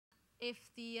if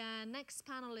the next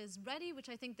panel is ready, which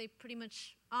I think they pretty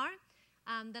much are,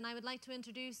 then I would like to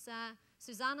introduce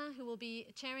Susanna, who will be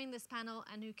chairing this panel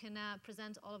and who can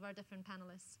present all of our different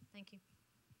panelists. Thank you.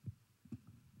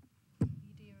 You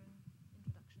do your own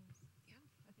introductions. Yeah,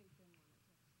 I think Finn wanted to.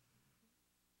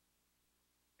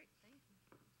 Great, thank you.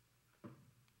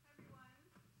 Hi, everyone.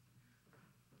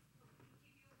 Hope we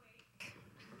keep you awake.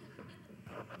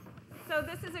 So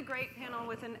this is a great panel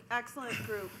with an excellent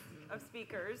group of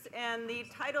speakers, and the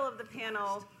title of the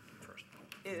panel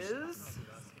is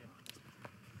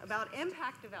about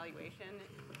impact evaluation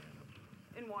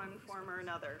in one form or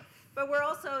another. But we're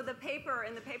also, in the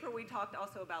paper we talked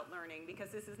also about learning,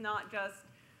 because this is not just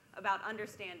about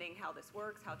understanding how this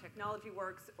works, how technology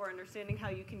works, or understanding how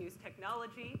you can use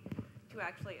technology to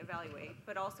actually evaluate,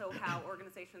 but also how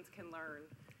organizations can learn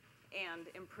and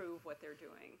improve what they're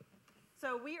doing.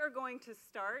 So we are going to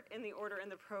start in the order in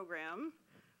the program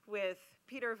with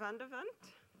Peter van der Vinck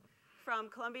from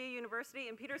Columbia University,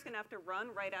 and Peter's going to have to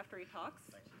run right after he talks.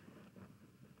 Thanks.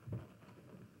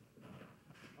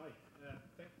 Hi,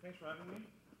 thanks for having me.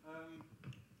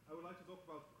 I would like to talk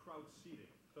about crowd seeding.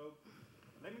 So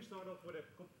let me start off with a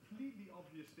completely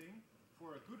obvious thing.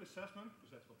 For a good assessment,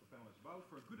 because that's what the panel is about,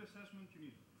 for a good assessment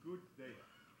you need good data.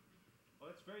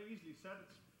 Well, that's very easily said,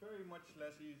 it's very much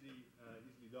less easily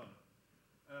done.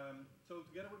 So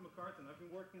together with McCartan, I've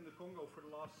been working in the Congo for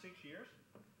the last 6 years.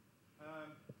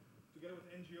 Together with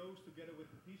NGOs, together with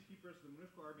the peacekeepers, the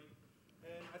MONUSCO army.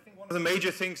 And I think one of the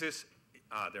major things is,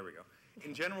 there we go.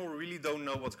 In general, we really don't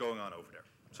know what's going on over there.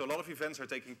 So a lot of events are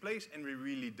taking place and we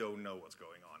really don't know what's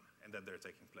going on and that they're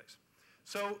taking place.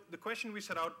 So the question we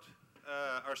set out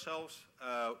ourselves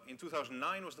in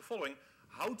 2009 was the following: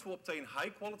 how to obtain high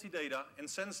quality data and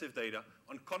sensitive data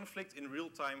on conflict in real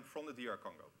time from the DR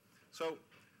Congo. So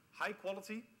high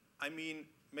quality, I mean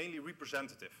mainly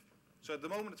representative. So at the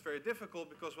moment it's very difficult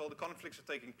because, well, the conflicts are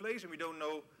taking place and we don't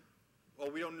know,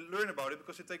 well, we don't learn about it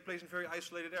because they take place in very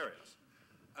isolated areas.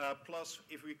 Plus,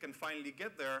 if we can finally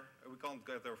get there, we can't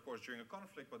get there of course during a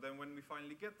conflict, but then when we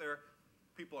finally get there,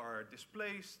 people are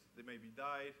displaced, they maybe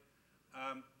died.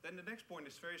 Then the next point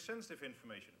is very sensitive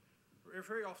information. We're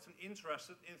very often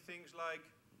interested in things like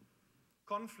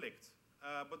conflict,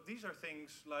 but these are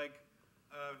things like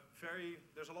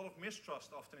there's a lot of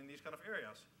mistrust often in these kind of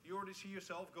areas. You already see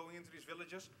yourself going into these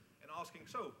villages and asking,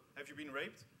 so, have you been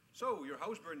raped? So, your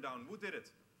house burned down, who did it?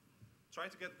 Try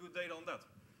to get good data on that.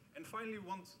 And finally, we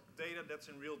want data that's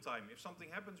in real time. If something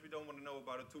happens, we don't want to know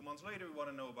about it 2 months later, we want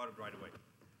to know about it right away.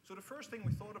 So the first thing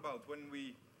we thought about when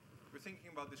we were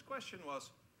thinking about this question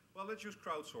was, well, let's use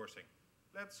crowdsourcing.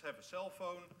 Let's have a cell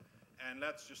phone, and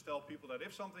let's just tell people that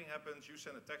if something happens, you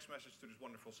send a text message to this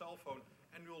wonderful cell phone,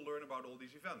 and we'll learn about all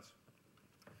these events.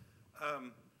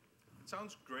 It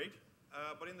sounds great,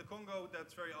 but in the Congo,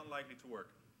 that's very unlikely to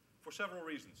work for several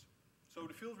reasons. So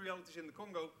the field realities in the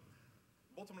Congo,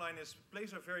 bottom line is,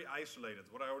 places are very isolated,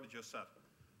 what I already just said.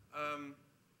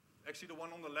 Actually, the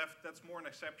one on the left, that's more an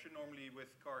exception. Normally,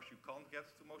 with cars, you can't get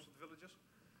to most of the villages.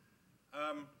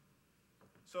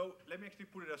 So let me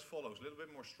actually put it as follows, a little bit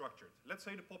more structured. Let's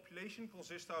say the population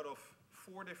consists out of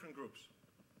 4 different groups.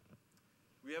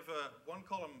 We have one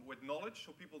column with knowledge,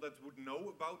 so people that would know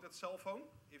about that cell phone,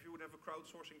 if you would have a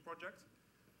crowdsourcing project.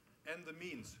 And the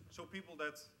means, so people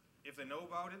that, if they know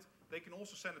about it, they can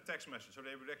also send a text message. So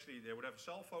they would have a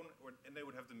cell phone, and they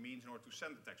would have the means in order to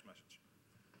send the text message.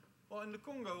 Well, in the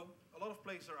Congo, a lot of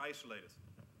places are isolated.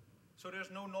 So there's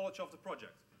no knowledge of the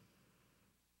project.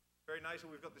 Very nice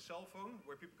that we've got the cell phone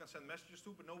where people can send messages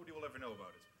to, but nobody will ever know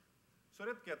about it. So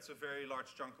that gets a very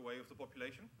large chunk away of the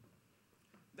population.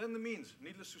 Then the means,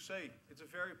 needless to say, it's a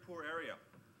very poor area.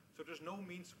 So there's no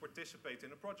means to participate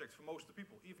in a project for most of the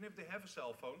people. Even if they have a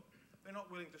cell phone, they're not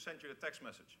willing to send you the text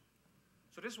message.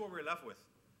 So this is what we're left with.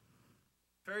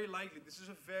 Very likely, this is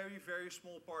a very, very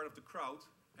small part of the crowd.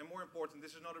 And more important,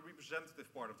 this is not a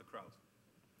representative part of the crowd.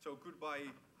 So goodbye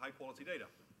high quality data.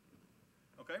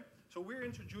 Okay? So we're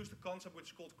introduced a concept which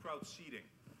is called crowd seeding.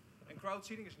 And crowd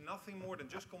seeding is nothing more than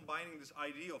just combining this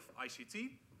idea of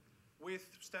ICT with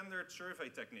standard survey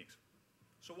techniques.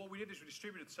 So what we did is we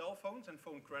distributed cell phones and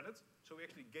phone credit. So we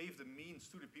actually gave the means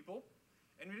to the people.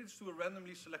 And we did this to a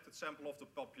randomly selected sample of the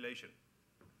population.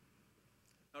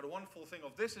 Now the wonderful thing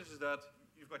of this is that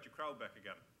you've got your crowd back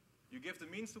again. You give the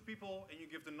means to people and you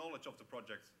give the knowledge of the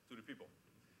project to the people.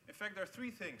 In fact, there are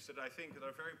 3 things that I think that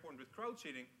are very important with crowd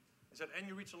seeding. Is that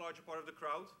you reach a larger part of the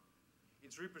crowd,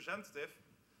 it's representative,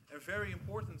 and very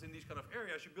important in these kind of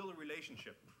areas, you build a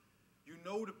relationship. You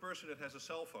know the person that has a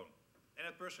cell phone, and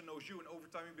that person knows you, and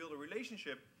over time you build a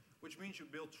relationship, which means you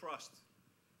build trust.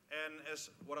 And as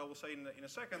what I will say in a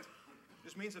second,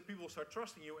 This means that people start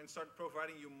trusting you and start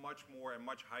providing you much more and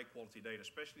much high quality data,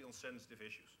 especially on sensitive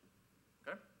issues.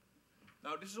 Okay?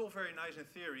 Now, this is all very nice in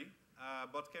theory,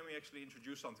 but can we actually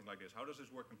introduce something like this? How does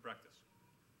this work in practice?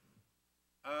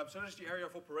 So this is the area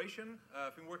of operation.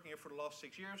 I've been working here for the last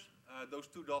 6 years. Those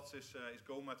 2 dots is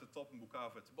Goma at the top and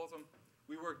Bukavu at the bottom.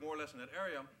 We worked more or less in that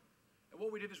area. And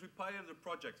what we did is we piloted a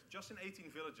project just in 18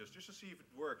 villages, just to see if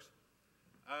it works,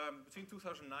 between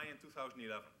 2009 and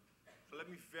 2011. So let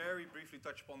me very briefly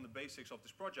touch upon the basics of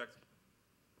this project.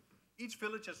 Each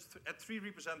village had 3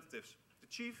 representatives: the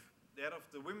chief, the head of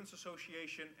the Women's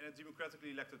Association, and a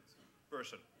democratically elected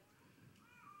person.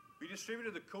 We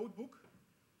distributed a code book.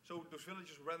 So those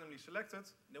villages were randomly selected.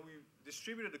 Then we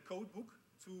distributed a code book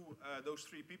to those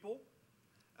 3 people,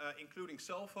 including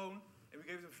cell phone, and we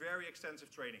gave them very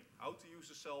extensive training, how to use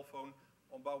the cell phone,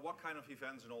 about what kind of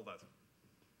events and all that.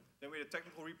 Then we had a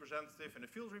technical representative and a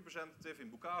field representative in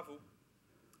Bukavu,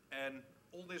 and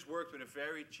all this worked with a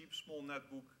very cheap small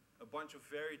netbook, a bunch of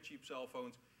very cheap cell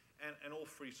phones, and all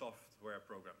free software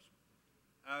programs.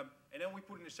 And then we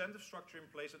put an incentive structure in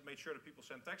place that made sure that people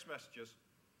sent text messages.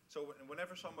 So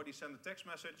whenever somebody sent a text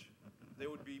message, they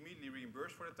would be immediately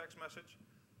reimbursed for the text message.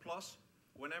 Plus,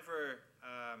 whenever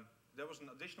there was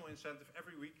an additional incentive,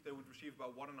 every week they would receive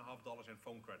about $1.50 in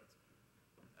phone credit.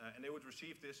 And they would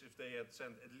receive this if they had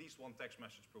sent at least 1 text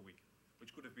message per week,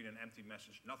 which could have been an empty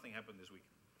message. Nothing happened this week.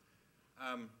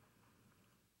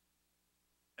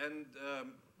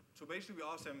 So basically we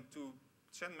asked them to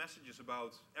send messages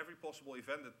about every possible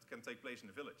event that can take place in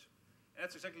the village. And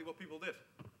that's exactly what people did.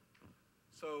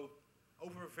 So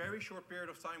over a very short period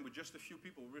of time, with just a few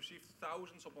people, we received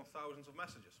thousands upon thousands of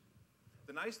messages.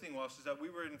 The nice thing was is that we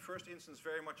were in first instance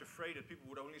very much afraid that people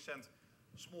would only send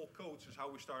small codes, is how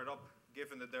we started up,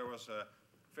 given that there was a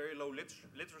very low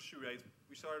literacy rate.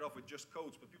 We started off with just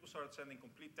codes, but people started sending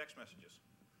complete text messages.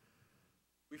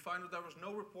 We found that there was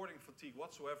no reporting fatigue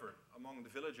whatsoever among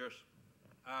the villagers.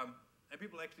 And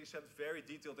people actually sent very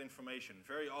detailed information,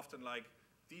 very often like,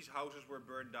 these houses were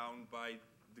burned down by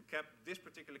this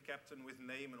particular captain with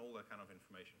name and all that kind of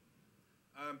information.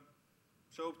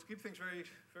 So to keep things very,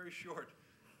 very short,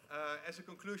 as a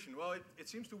conclusion, well, it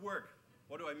seems to work.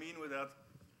 What do I mean with that?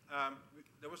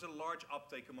 There was a large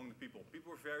uptake among the people.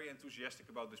 People were very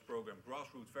enthusiastic about this program,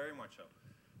 grassroots, very much so.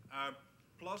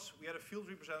 Plus, we had a field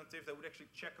representative that would actually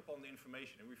check upon the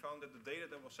information, and we found that the data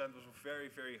that was sent was very,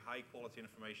 very high quality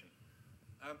information.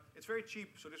 It's very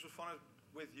cheap, so this was funded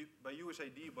by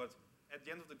USAID, but at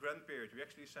the end of the grant period, we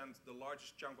actually sent the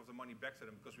largest chunk of the money back to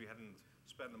them because we hadn't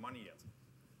spent the money yet.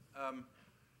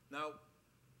 Now,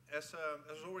 as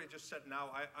was already just said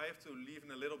now, I have to leave in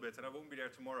a little bit, and I won't be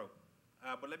there tomorrow.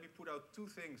 But let me put out 2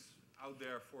 things out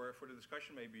there for the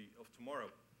discussion maybe of tomorrow.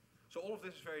 So all of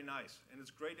this is very nice, and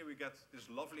it's great that we get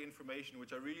this lovely information,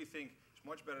 which I really think is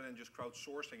much better than just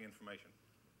crowdsourcing information.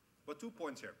 But 2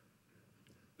 points here.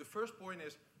 The first point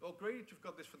is, well, great that you've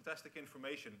got this fantastic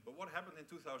information, but what happened in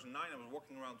 2009, I was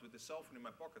walking around with this cell phone in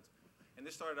my pocket, and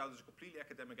this started out as a completely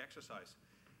academic exercise.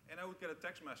 And I would get a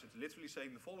text message literally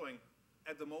saying the following: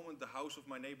 at the moment, the house of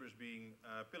my neighbor is being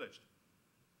pillaged.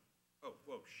 Oh,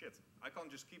 whoa, shit. I can't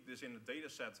just keep this in a data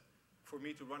set for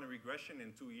me to run a regression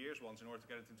in 2 years once in order to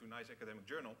get it into a nice academic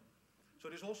journal. So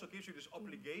this also gives you this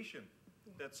obligation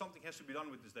that something has to be done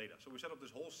with this data. So we set up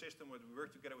this whole system where we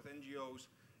work together with NGOs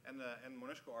and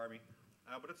MONUSCO Army.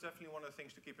 But it's definitely one of the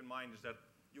things to keep in mind, is that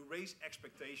you raise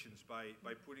expectations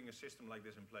by putting a system like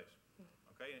this in place.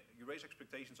 Okay? You raise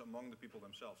expectations among the people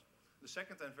themselves. The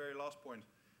second and very last point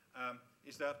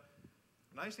is that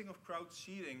nice thing of crowd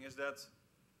seeding is that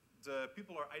the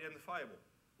people are identifiable,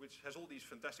 which has all these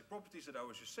fantastic properties that I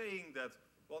was just saying, that,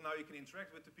 well, now you can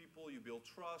interact with the people, you build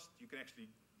trust, you can actually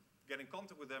get in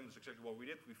contact with them. That's exactly what we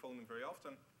did. We phone them very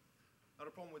often. Now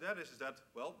the problem with that is that,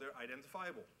 well, they're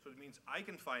identifiable. So it means I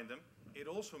can find them. It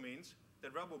also means that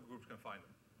rebel groups can find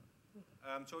them.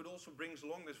 So it also brings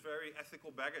along this very ethical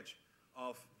baggage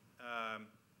of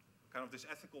kind of this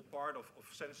ethical part of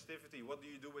sensitivity. What do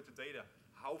you do with the data?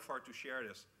 How far to share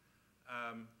this?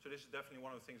 So this is definitely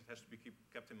one of the things that has to be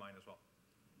kept in mind as well.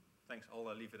 Thanks, I'll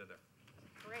leave it at there.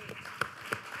 Great.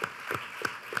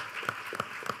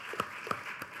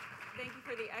 Thank you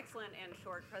for the excellent and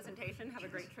short presentation. Have a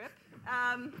great trip.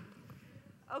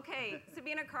 Okay,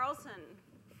 Sabina Carlson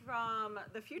from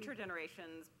the Future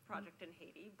Generations project in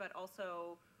Haiti, but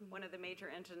also one of the major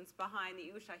engines behind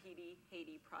the Ushahidi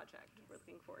Haiti project. We're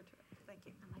looking forward to it. Thank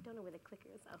you. I don't know where the clicker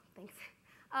is. Oh, thanks.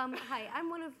 Hi,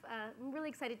 I'm really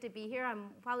excited to be here. I'm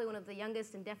probably one of the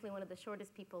youngest and definitely one of the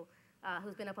shortest people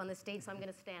who's been up on the stage, so I'm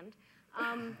going to stand.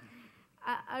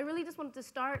 I really just wanted to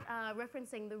start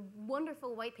referencing the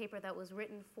wonderful white paper that was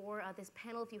written for this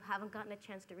panel. If you haven't gotten a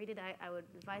chance to read it, I would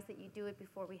advise that you do it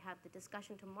before we have the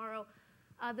discussion tomorrow.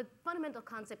 The fundamental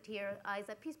concept here is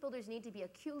that peace builders need to be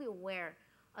acutely aware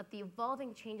of the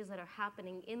evolving changes that are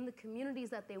happening in the communities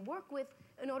that they work with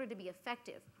in order to be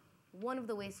effective. One of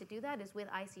the ways to do that is with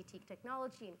ICT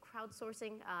technology and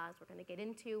crowdsourcing, as we're going to get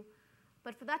into.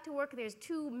 But for that to work, there's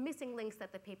two missing links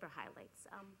that the paper highlights.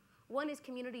 One is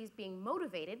communities being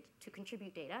motivated to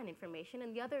contribute data and information,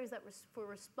 and the other is that for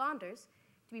responders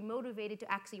to be motivated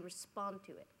to actually respond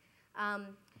to it.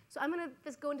 So I'm going to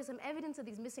just go into some evidence of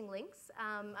these missing links,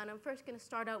 and I'm first going to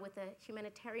start out with a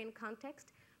humanitarian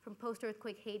context from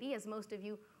post-earthquake Haiti. As most of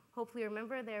you hopefully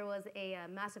remember, there was a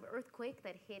massive earthquake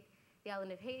that hit the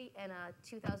island of Haiti in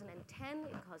 2010.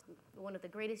 It caused one of the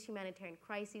greatest humanitarian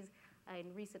crises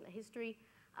in recent history.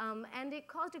 And it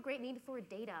caused a great need for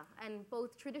data, and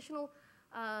both traditional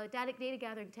data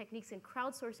gathering techniques and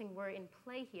crowdsourcing were in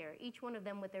play here, each one of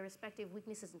them with their respective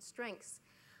weaknesses and strengths.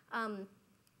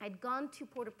 I'd gone to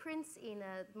Port-au-Prince in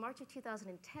March of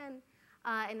 2010,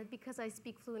 and because I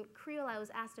speak fluent Creole, I was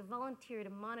asked to volunteer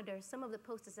to monitor some of the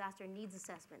post-disaster needs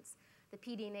assessments, the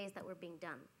PDNAs that were being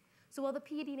done. So while the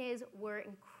PDNAs were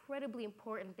incredibly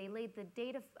important, they laid the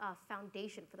data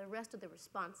foundation for the rest of the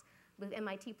response, with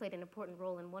MIT played an important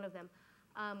role in one of them.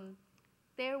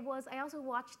 I also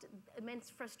watched immense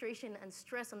frustration and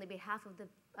stress on the behalf of the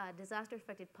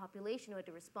disaster-affected population who had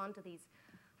to respond to these.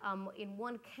 In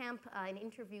one camp, an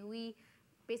interviewee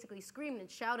basically screamed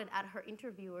and shouted at her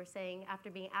interviewer saying,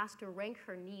 after being asked to rank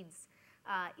her needs,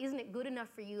 "Isn't it good enough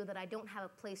for you that I don't have a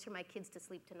place for my kids to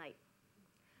sleep tonight?"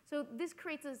 So this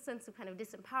creates a sense of kind of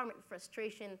disempowerment and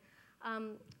frustration.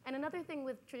 And another thing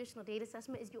with traditional data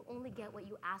assessment is you only get what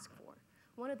you ask for.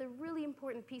 One of the really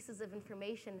important pieces of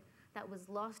information that was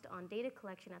lost on data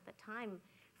collection at the time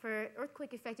for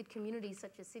earthquake-affected communities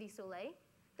such as Cité Soleil,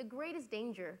 the greatest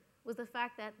danger was the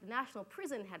fact that the national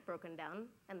prison had broken down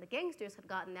and the gangsters had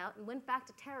gotten out and went back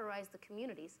to terrorize the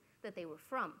communities that they were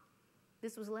from.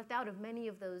 This was left out of many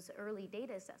of those early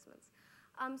data assessments.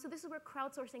 So this is where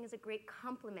crowdsourcing is a great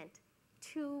complement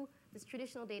to this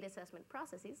traditional data assessment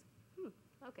processes.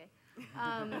 Okay.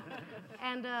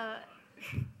 And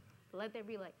let there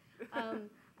be light.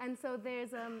 And so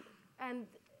there's,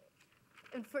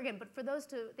 but for those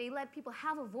they let people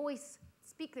have a voice,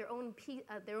 speak their own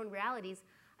realities,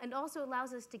 and also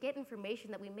allows us to get information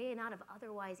that we may not have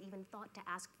otherwise even thought to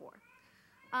ask for.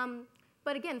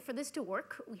 But again, for this to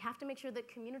work, we have to make sure that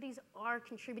communities are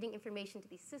contributing information to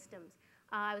these systems.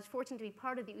 I was fortunate to be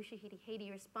part of the Ushahidi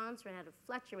Haiti response, ran out of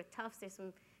Fletcher with Tufts. There's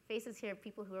some faces here of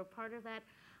people who are part of that.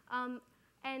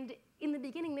 And in the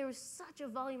beginning, there was such a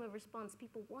volume of response.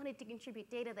 People wanted to contribute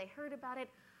data. They heard about it.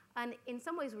 And in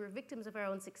some ways, we were victims of our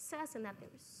own success in that there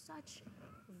was such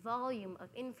volume of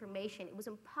information. It was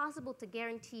impossible to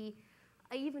guarantee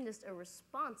even just a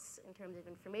response in terms of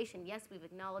information. Yes, we've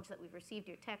acknowledged that we've received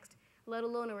your text, let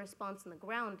alone a response on the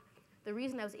ground. The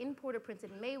reason I was in Port-au-Prince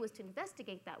in May was to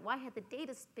investigate that. Why had the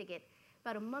data spigot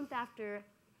about a month after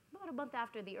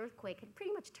the earthquake had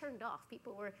pretty much turned off?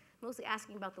 People were mostly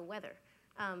asking about the weather.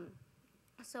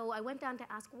 So I went down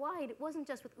to ask why. It wasn't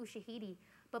just with Ushahidi,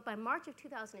 but by March of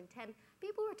 2010,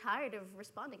 people were tired of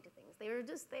responding to things.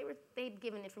 They'd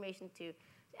given information to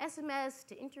SMS,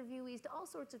 to interviewees, to all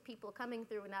sorts of people coming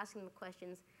through and asking them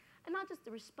questions. And not just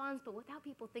the response, but without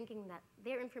people thinking that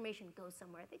their information goes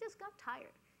somewhere. They just got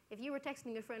tired. If you were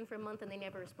texting a friend for a month and they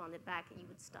never responded back, you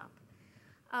would stop.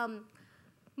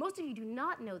 Most of you do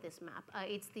not know this map.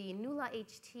 It's the Nula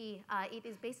HT. It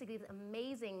is basically the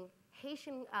amazing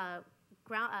Haitian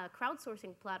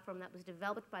crowdsourcing platform that was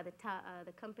developed by the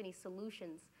company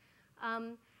Solutions.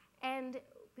 And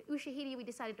Ushahidi, we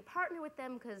decided to partner with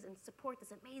them and support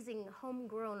this amazing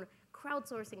homegrown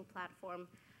crowdsourcing platform.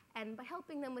 And by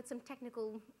helping them with some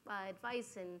technical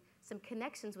advice and some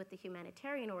connections with the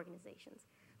humanitarian organizations.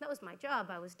 That was my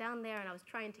job. I was down there and I was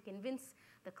trying to convince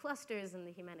the clusters and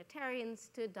the humanitarians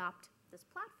to adopt this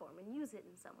platform and use it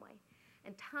in some way.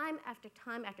 And time after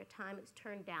time after time, it's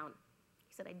turned down.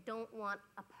 He said, I don't want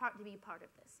to be part of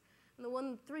this.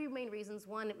 And three main reasons.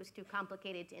 One, it was too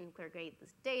complicated to integrate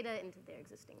this data into their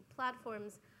existing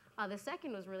platforms. The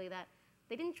second was really that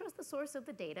they didn't trust the source of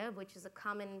the data, which is a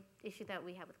common issue that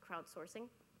we have with crowdsourcing.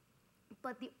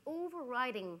 But the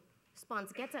overriding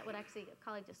response gets at what actually a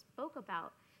colleague just spoke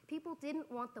about. People didn't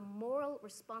want the moral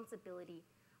responsibility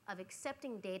of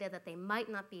accepting data that they might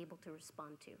not be able to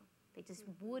respond to. They just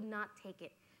would not take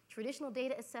it. Traditional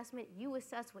data assessment, you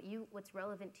assess what's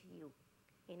relevant to you.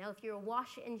 You know, if you're a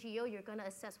WASH NGO, you're going to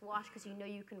assess WASH because you know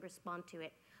you can respond to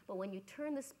it. But when you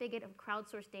turn the spigot of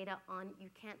crowdsourced data on, you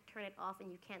can't turn it off,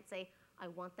 and you can't say, I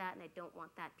want that and I don't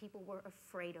want that. People were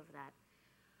afraid of that.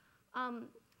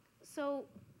 So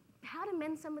how to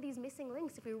mend some of these missing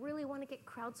links if we really want to get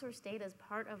crowdsourced data as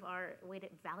part of our way to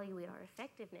evaluate our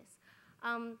effectiveness?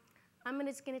 I'm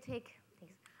just going to take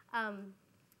these.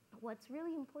 What's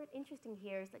really interesting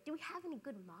here is that do we have any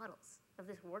good models of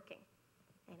this working?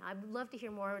 And I'd love to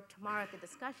hear more tomorrow at the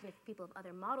discussion if people have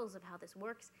other models of how this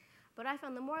works. But I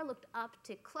found the more I looked up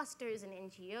to clusters and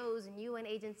NGOs and UN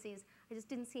agencies, I just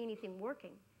didn't see anything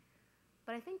working.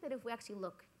 But I think that if we actually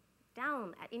look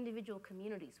down at individual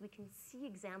communities, we can see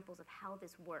examples of how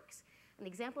this works. An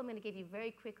example I'm going to give you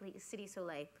very quickly is Cité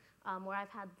Soleil, where I've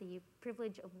had the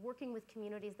privilege of working with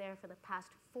communities there for the past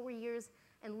 4 years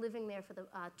and living there for the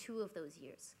 2 of those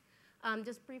years.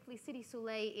 Just briefly, Cité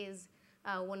Soleil is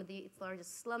one of its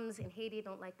largest slums in Haiti. I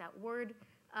don't like that word.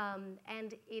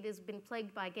 And it has been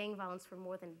plagued by gang violence for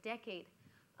more than a decade.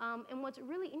 And what's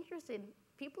really interesting,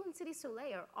 people in Cité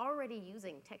Soleil are already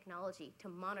using technology to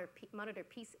monitor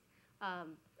peace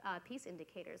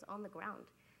indicators on the ground.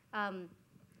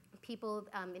 People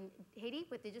in Haiti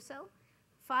with Digicel,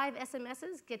 5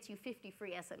 SMSs gets you 50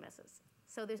 free SMSs.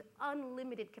 So there's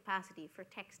unlimited capacity for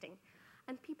texting.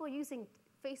 And people using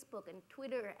Facebook and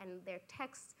Twitter and their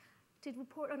texts to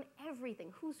report on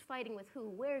everything. Who's fighting with who,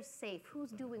 where's safe, who's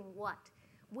doing what,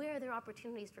 where are there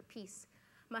opportunities for peace.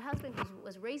 My husband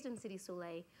was raised in Cité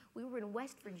Soleil. We were in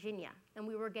West Virginia, and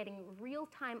we were getting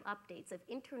real-time updates of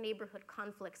inter-neighborhood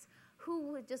conflicts,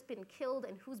 who had just been killed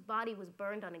and whose body was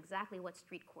burned on exactly what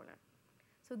street corner.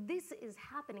 So this is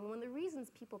happening. One of the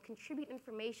reasons people contribute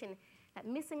information, that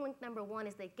missing link number 1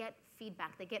 is they get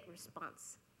feedback, they get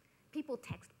response. People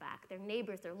text back, their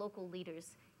neighbors, their local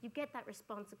leaders. You get that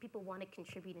response, so people want to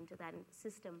contribute into that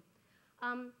system.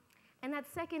 And that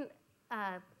second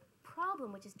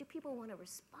problem, which is, do people want to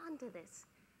respond to this?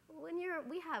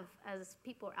 We have, as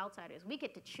people or outsiders, we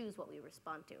get to choose what we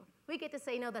respond to. We get to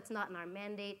say, no, that's not in our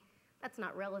mandate, that's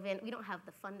not relevant, we don't have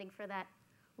the funding for that.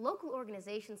 Local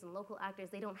organizations and local actors,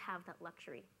 they don't have that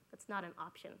luxury. That's not an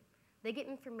option. They get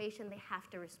information, they have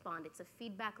to respond. It's a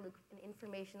feedback loop, and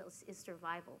information is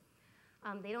survival.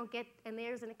 They don't get, and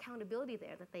there's an accountability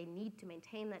there that they need to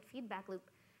maintain that feedback loop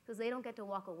because they don't get to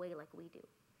walk away like we do.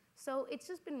 So it's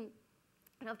just been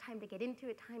enough time to get into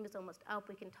it. Time is almost up.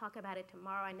 We can talk about it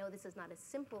tomorrow. I know this is not a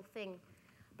simple thing,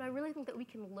 but I really think that we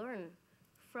can learn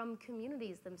from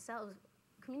communities themselves,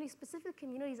 specific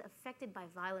communities affected by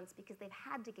violence because they've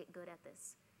had to get good at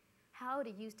this. How to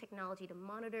use technology to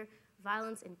monitor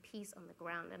violence and peace on the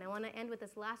ground. And I want to end with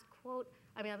this last quote,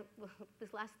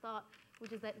 this last thought,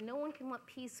 which is that no one can want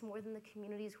peace more than the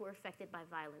communities who are affected by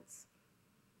violence.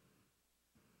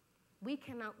 We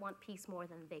cannot want peace more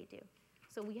than they do.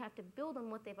 So we have to build on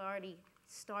what they've already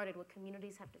started, what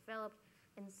communities have developed,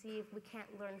 and see if we can't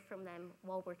learn from them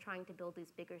while we're trying to build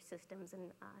these bigger systems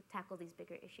and tackle these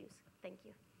bigger issues. Thank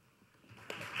you.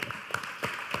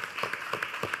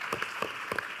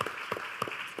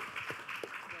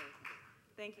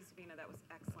 Thank you, Sabina. That was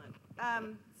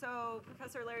excellent. So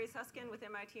Professor Larry Susskind with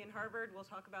MIT and Harvard will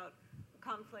talk about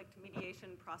conflict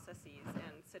mediation processes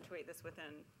and situate this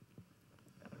within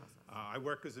the process. I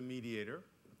work as a mediator.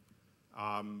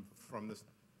 From the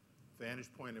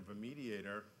vantage point of a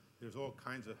mediator, there's all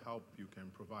kinds of help you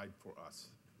can provide for us.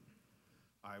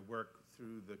 I work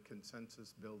through the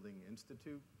Consensus Building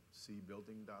Institute,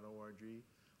 cbuilding.org.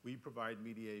 We provide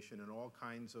mediation in all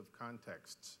kinds of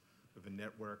contexts of a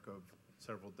network of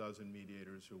several dozen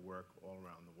mediators who work all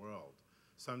around the world.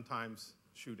 Sometimes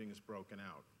shooting is broken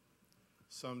out.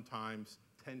 Sometimes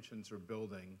tensions are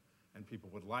building and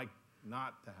people would like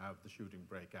not to have the shooting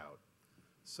break out.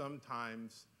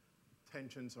 Sometimes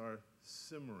tensions are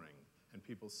simmering and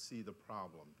people see the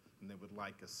problem and they would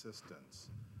like assistance.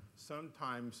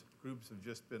 Sometimes groups have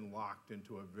just been locked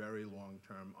into a very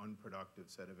long-term, unproductive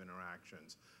set of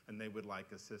interactions and they would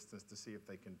like assistance to see if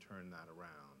they can turn that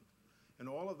around. In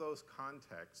all of those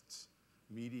contexts,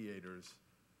 mediators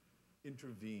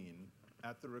intervene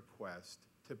at the request,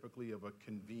 typically of a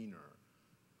convener,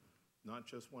 not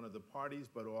just one of the parties,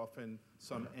 but often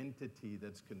some entity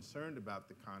that's concerned about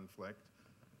the conflict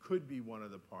could be one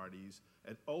of the parties,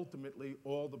 and ultimately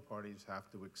all the parties have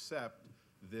to accept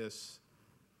this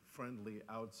friendly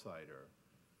outsider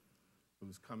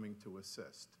who's coming to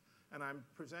assist. And I'm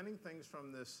presenting things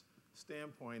from this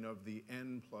standpoint of the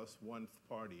N+1th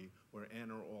party, where N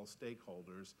are all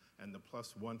stakeholders, and the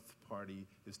 +1th party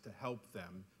is to help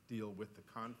them deal with the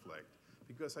conflict.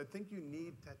 Because I think you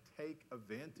need to take a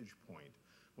vantage point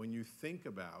when you think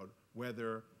about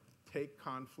whether take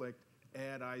conflict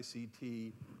add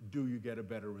ICT, do you get a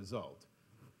better result?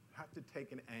 You have to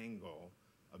take an angle,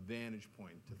 a vantage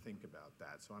point to think about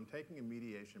that. So I'm taking a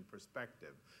mediation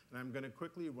perspective, and I'm going to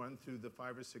quickly run through the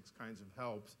 5 or 6 kinds of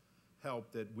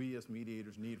help that we as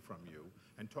mediators need from you,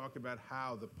 and talk about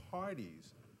how the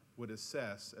parties would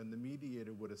assess and the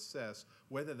mediator would assess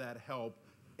whether that help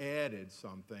added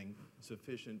something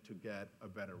sufficient to get a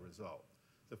better result.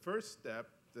 The first step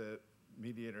the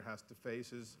mediator has to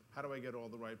face is, how do I get all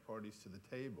the right parties to the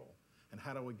table? And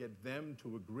how do I get them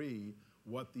to agree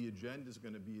what the agenda is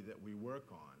going to be that we work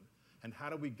on? And how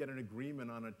do we get an agreement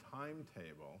on a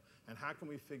timetable? And how can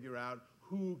we figure out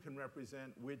who can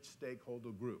represent which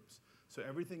stakeholder groups? So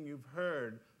everything you've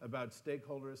heard about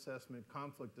stakeholder assessment,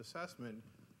 conflict assessment,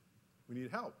 we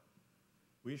need help.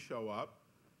 We show up,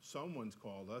 someone's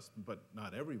called us, but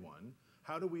not everyone.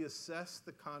 How do we assess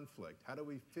the conflict? How do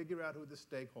we figure out who the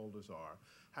stakeholders are?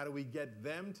 How do we get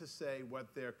them to say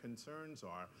what their concerns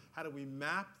are? How do we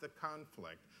map the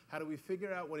conflict? How do we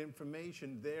figure out what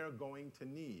information they're going to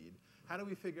need? How do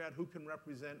we figure out who can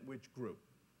represent which group?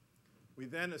 We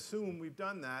then assume we've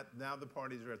done that, now the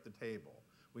parties are at the table.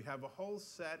 We have a whole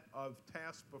set of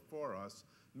tasks before us.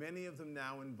 Many of them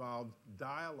now involve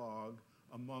dialogue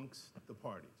amongst the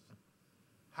parties.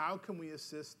 How can we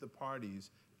assist the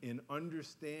parties in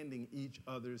understanding each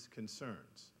other's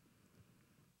concerns?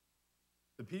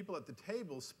 The people at the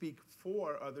table speak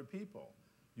for other people.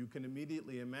 You can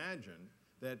immediately imagine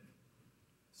that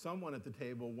someone at the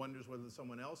table wonders whether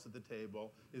someone else at the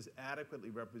table is adequately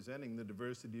representing the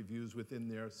diversity of views within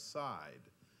their side.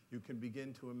 You can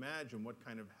begin to imagine what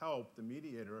kind of help the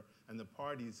mediator and the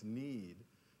parties need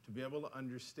to be able to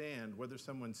understand whether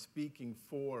someone speaking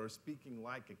for or speaking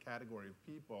like a category of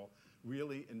people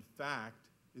really, in fact,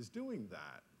 is doing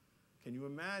that. Can you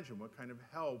imagine what kind of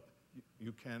help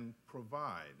you can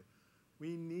provide?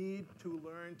 We need to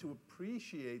learn to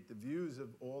appreciate the views of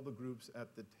all the groups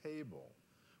at the table.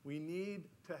 We need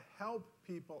to help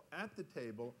people at the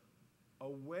table,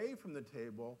 away from the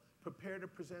table, prepare to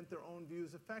present their own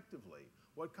views effectively.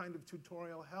 What kind of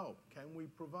tutorial help can we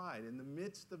provide in the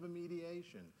midst of a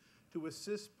mediation to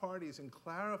assist parties in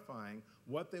clarifying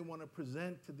what they want to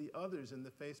present to the others in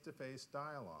the face-to-face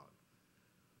dialogue?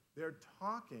 They're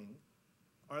talking.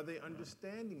 Are they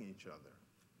understanding each other?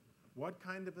 What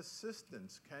kind of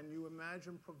assistance can you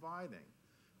imagine providing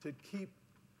to keep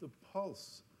the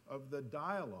pulse of the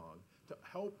dialogue, to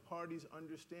help parties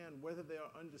understand whether they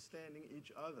are understanding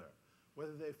each other,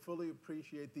 whether they fully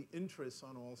appreciate the interests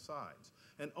on all sides?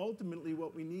 And ultimately,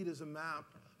 what we need is a map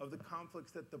of the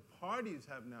conflicts that the parties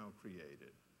have now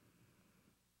created.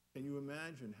 Can you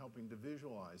imagine helping to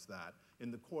visualize that in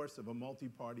the course of a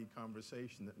multi-party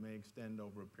conversation that may extend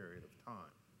over a period of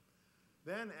time?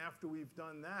 Then, after we've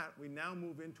done that, we now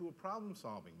move into a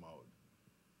problem-solving mode.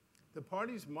 The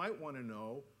parties might want to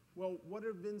know, well, what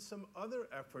have been some other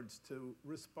efforts to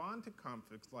respond to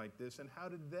conflicts like this, and how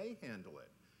did they handle it?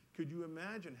 Could you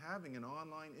imagine having an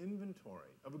online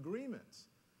inventory of agreements,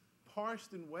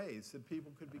 parsed in ways that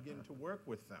people could begin to work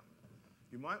with them?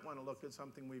 You might want to look at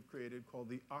something we've created called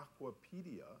the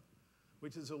Aquapedia,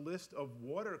 which is a list of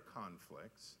water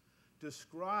conflicts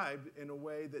described in a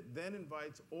way that then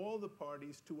invites all the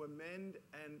parties to amend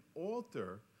and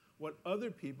alter what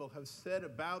other people have said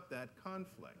about that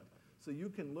conflict. So you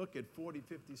can look at 40,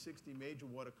 50, 60 major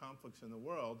water conflicts in the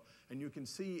world, and you can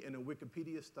see in a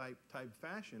Wikipedia-type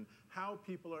fashion how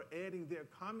people are adding their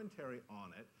commentary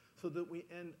on it so that we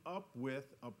end up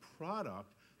with a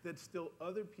product that still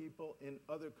other people in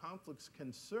other conflicts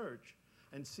can search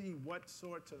and see what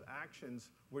sorts of actions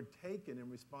were taken in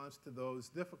response to those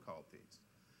difficulties.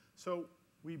 So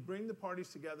we bring the parties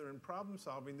together in problem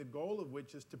solving, the goal of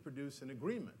which is to produce an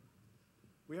agreement.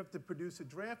 We have to produce a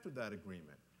draft of that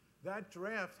agreement. That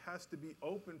draft has to be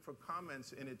open for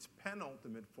comments in its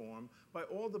penultimate form by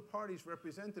all the parties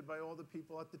represented by all the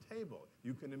people at the table.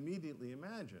 You can immediately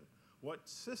imagine what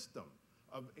system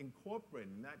of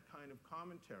incorporating that kind of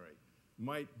commentary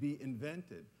might be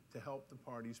invented to help the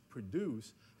parties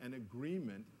produce an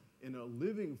agreement in a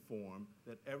living form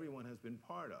that everyone has been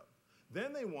part of.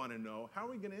 Then they want to know, how are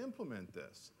we going to implement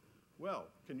this? Well,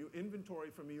 can you inventory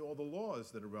for me all the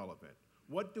laws that are relevant?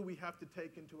 What do we have to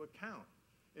take into account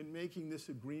in making this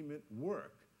agreement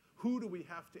work? Who do we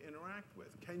have to interact with?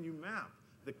 Can you map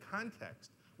the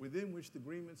context within which the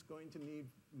agreement's going to need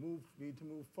to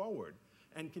move forward?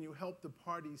 And can you help the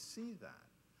parties see that?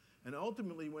 And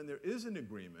ultimately, when there is an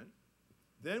agreement,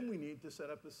 then we need to set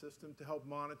up a system to help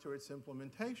monitor its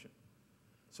implementation.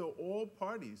 So all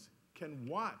parties can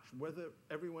watch whether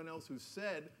everyone else who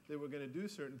said they were going to do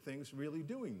certain things really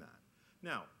doing that.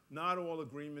 Now, Not all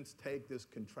agreements take this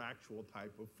contractual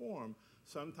type of form.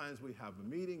 Sometimes we have a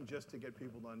meeting just to get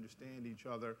people to understand each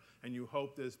other, and you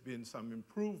hope there's been some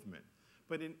improvement.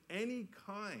 But in any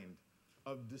kind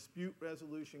of dispute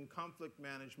resolution, conflict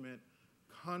management,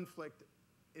 conflict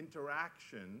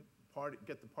interaction,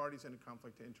 get the parties in a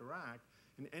conflict to interact,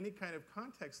 in any kind of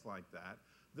context like that,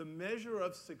 the measure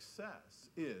of success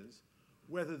is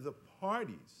whether the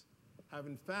parties have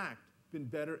in fact been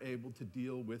better able to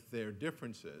deal with their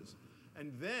differences,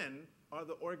 and then are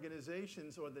the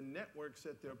organizations or the networks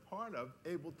that they're part of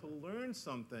able to learn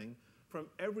something from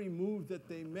every move that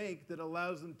they make that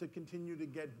allows them to continue to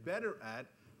get better at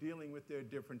dealing with their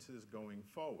differences going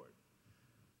forward.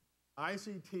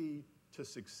 ICT, to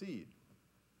succeed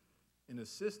in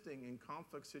assisting in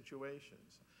conflict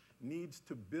situations, needs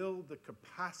to build the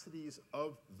capacities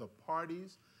of the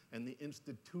parties and the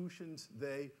institutions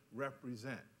they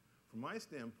represent. From my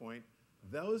standpoint,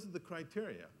 those are the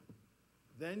criteria.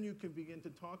 Then you can begin to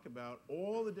talk about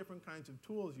all the different kinds of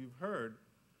tools you've heard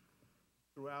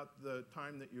throughout the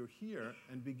time that you're here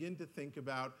and begin to think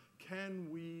about, can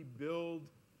we build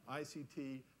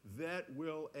ICT that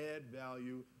will add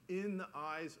value in the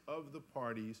eyes of the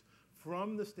parties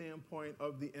from the standpoint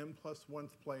of the N+1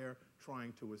 player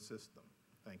trying to assist them.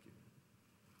 Thank you.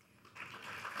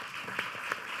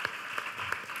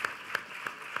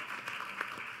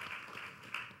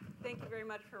 Thank you very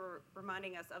much for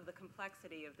reminding us of the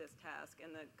complexity of this task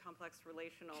and the complex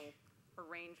relational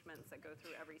arrangements that go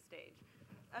through every stage.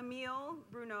 Emile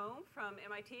Bruneau from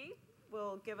MIT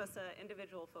will give us an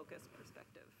individual focused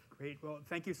perspective. Great. Well,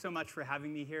 thank you so much for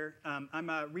having me here. I'm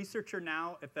a researcher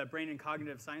now at the Brain and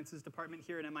Cognitive Sciences Department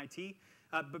here at MIT.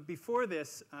 But before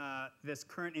this, this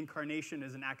current incarnation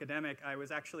as an academic, I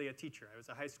was actually a teacher. I was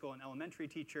a high school and elementary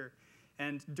teacher.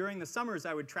 And during the summers,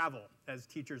 I would travel, as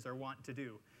teachers are wont to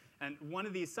do. And one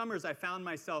of these summers, I found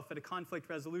myself at a conflict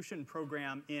resolution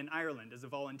program in Ireland as a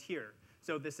volunteer.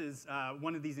 So this is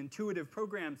one of these intuitive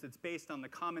programs that's based on the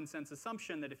common sense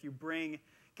assumption that if you bring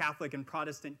Catholic and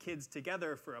Protestant kids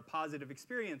together for a positive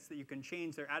experience, that you can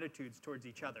change their attitudes towards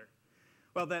each other.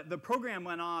 Well, the program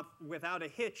went off without a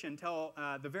hitch until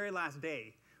the very last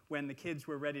day, when the kids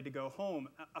were ready to go home.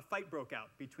 A fight broke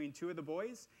out between two of the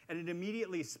boys, and it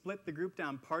immediately split the group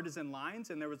down partisan lines,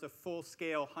 and there was a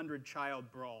full-scale 100-child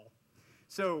brawl.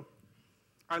 So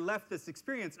I left this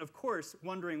experience, of course,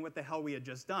 wondering what the hell we had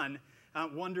just done,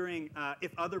 wondering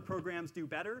if other programs do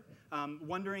better,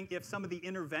 wondering if some of the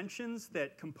interventions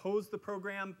that composed the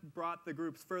program brought the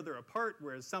groups further apart,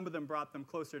 whereas some of them brought them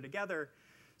closer together.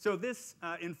 So this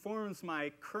informs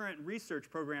my current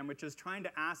research program, which is trying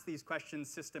to ask these questions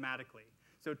systematically.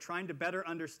 So trying to better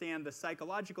understand the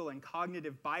psychological and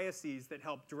cognitive biases that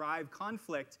help drive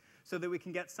conflict so that we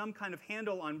can get some kind of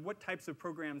handle on what types of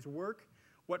programs work,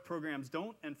 what programs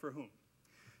don't, and for whom.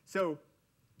 So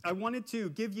I wanted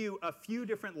to give you a few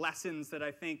different lessons that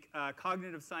I think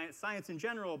cognitive science in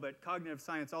general, but cognitive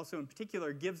science also in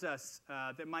particular, gives us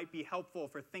that might be helpful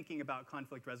for thinking about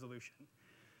conflict resolution.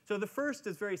 So the first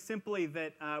is very simply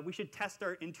that we should test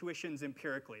our intuitions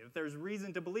empirically, that there's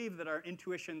reason to believe that our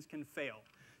intuitions can fail.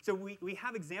 So we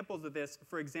have examples of this,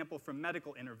 for example, from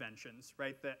medical interventions,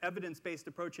 right? The evidence-based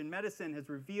approach in medicine has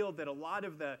revealed that a lot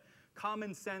of the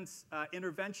common sense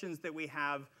interventions that we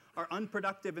have are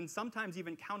unproductive and sometimes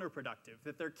even counterproductive,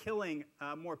 that they're killing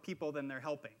more people than they're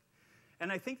helping.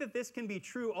 And I think that this can be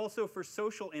true also for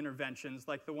social interventions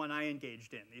like the one I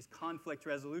engaged in, these conflict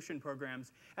resolution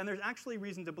programs. And there's actually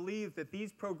reason to believe that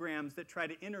these programs that try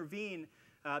to intervene,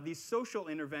 these social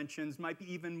interventions, might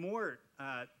be even more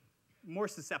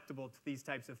susceptible to these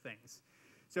types of things.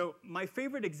 So my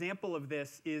favorite example of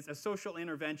this is a social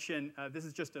intervention. This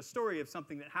is just a story of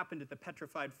something that happened at the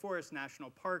Petrified Forest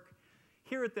National Park.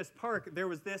 Here at this park, there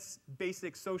was this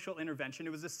basic social intervention.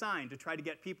 It was a sign to try to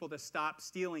get people to stop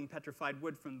stealing petrified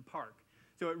wood from the park.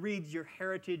 So it reads, your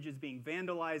heritage is being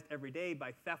vandalized every day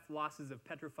by theft losses of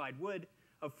petrified wood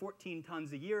of 14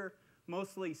 tons a year,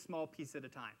 mostly small piece at a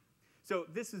time. So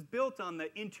this is built on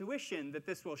the intuition that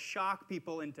this will shock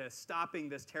people into stopping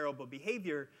this terrible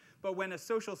behavior. But when a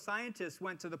social scientist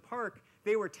went to the park,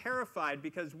 they were terrified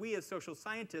because we as social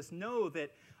scientists know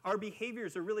that our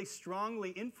behaviors are really strongly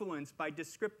influenced by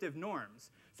descriptive norms.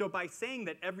 So by saying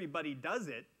that everybody does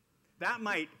it, that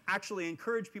might actually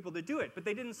encourage people to do it. But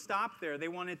they didn't stop there. They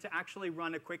wanted to actually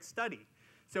run a quick study.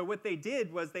 So what they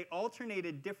did was they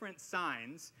alternated different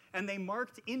signs, and they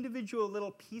marked individual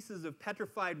little pieces of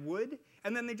petrified wood,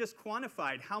 and then they just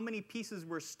quantified how many pieces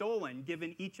were stolen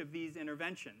given each of these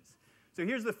interventions. So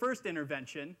here's the first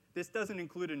intervention. This doesn't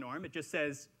include a norm. It just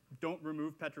says, don't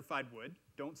remove petrified wood.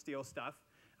 Don't steal stuff.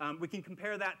 We can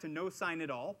compare that to no sign at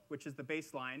all, which is the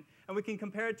baseline, and we can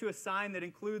compare it to a sign that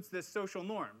includes this social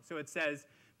norm. So it says,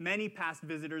 many past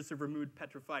visitors have removed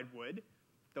petrified wood.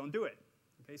 Don't do it.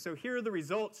 Okay, so here are the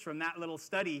results from that little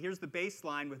study. Here's the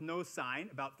baseline with no sign.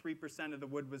 About 3% of the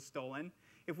wood was stolen.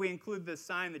 If we include this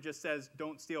sign that just says,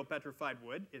 don't steal petrified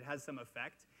wood, it has some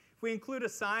effect. If we include a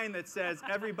sign that says,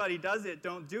 everybody does it,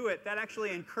 don't do it, that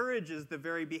actually encourages the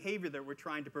very behavior that we're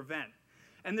trying to prevent.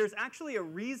 And there's actually a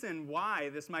reason why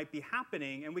this might be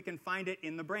happening, and we can find it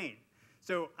in the brain.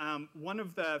 So one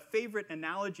of the favorite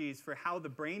analogies for how the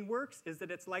brain works is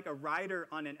that it's like a rider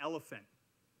on an elephant.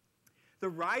 The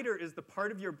rider is the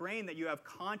part of your brain that you have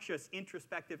conscious,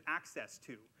 introspective access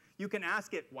to. You can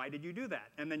ask it, why did you do that?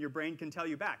 And then your brain can tell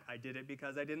you back, I did it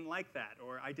because I didn't like that,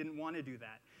 or I didn't want to do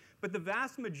that. But the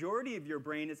vast majority of your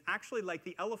brain is actually like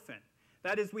the elephant.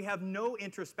 That is, we have no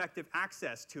introspective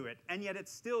access to it, and yet it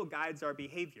still guides our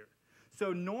behavior.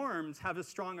 So norms have a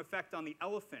strong effect on the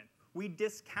elephant. We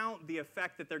discount the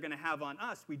effect that they're going to have on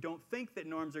us. We don't think that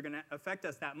norms are going to affect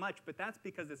us that much, but that's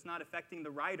because it's not affecting the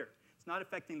rider. It's not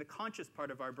affecting the conscious part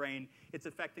of our brain. It's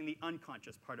affecting the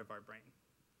unconscious part of our brain.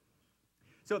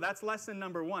 So that's lesson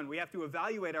number one. We have to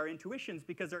evaluate our intuitions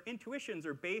because our intuitions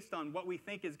are based on what we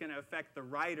think is going to affect the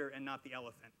rider and not the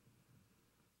elephant.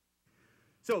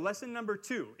 So lesson number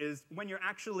two is when you're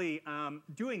actually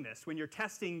doing this, when you're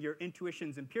testing your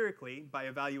intuitions empirically by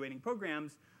evaluating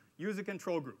programs, use a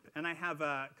control group. And I have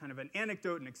a kind of an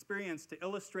anecdote and experience to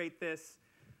illustrate this.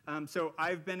 So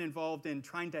I've been involved in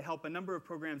trying to help a number of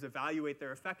programs evaluate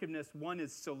their effectiveness. One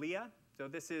is SOLIA. So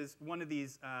this is one of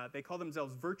these, they call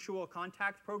themselves virtual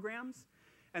contact programs.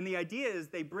 And the idea is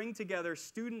they bring together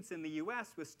students in the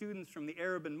US with students from the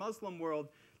Arab and Muslim world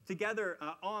together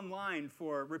online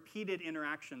for repeated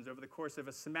interactions over the course of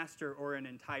a semester or an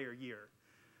entire year.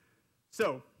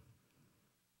 So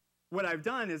what I've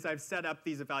done is I've set up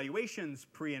these evaluations,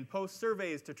 pre and post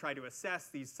surveys, to try to assess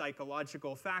these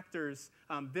psychological factors.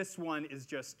 This one is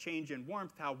just change in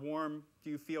warmth. How warm do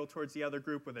you feel towards the other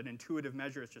group with an intuitive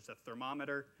measure? It's just a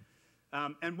thermometer.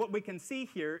 And what we can see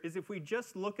here is if we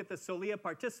just look at the SOLIA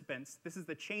participants, this is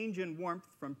the change in warmth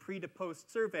from pre to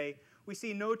post survey, we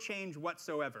see no change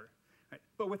whatsoever. Right?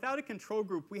 But without a control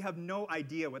group, we have no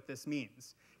idea what this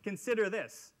means. Consider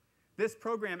this. This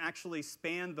program actually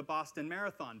spanned the Boston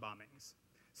Marathon bombings.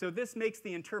 So this makes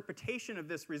the interpretation of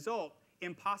this result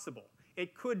impossible.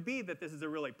 It could be that this is a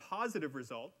really positive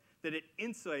result, that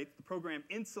the program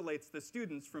insulates the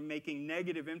students from making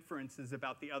negative inferences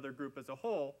about the other group as a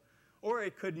whole, or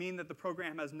it could mean that the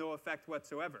program has no effect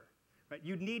whatsoever. Right?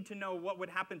 You'd need to know what would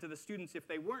happen to the students if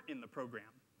they weren't in the program.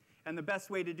 And the best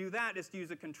way to do that is to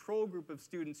use a control group of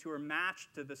students who are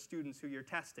matched to the students who you're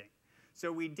testing.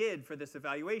 So we did, for this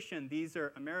evaluation, these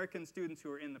are American students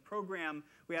who are in the program.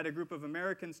 We had a group of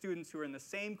American students who are in the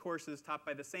same courses taught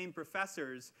by the same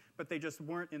professors, but they just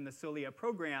weren't in the SOLIA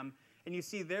program. And you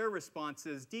see their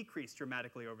responses decrease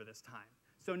dramatically over this time.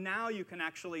 So now you can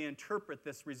actually interpret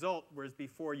this result, whereas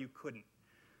before you couldn't.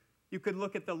 You could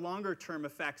look at the longer-term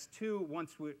effects, too.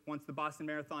 Once the Boston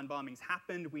Marathon bombings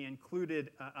happened, we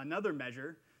included another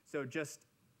measure. So just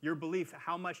your belief,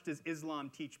 how much does Islam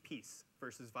teach peace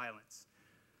versus violence?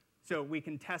 So we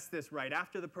can test this right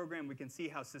after the program. We can see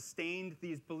how sustained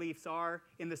these beliefs are.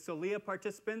 In the SOLIA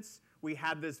participants, we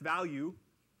had this value.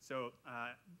 So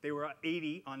they were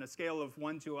 80 on a scale of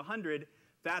 1 to 100.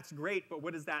 That's great, but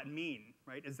what does that mean,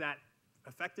 right? Is that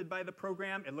affected by the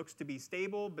program? It looks to be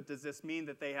stable, but does this mean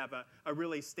that they have a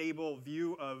really stable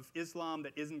view of Islam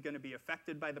that isn't going to be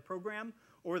affected by the program,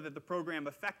 or that the program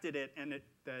affected it and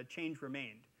the change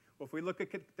remained? Well, if we look at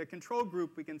the control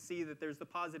group, we can see that there's the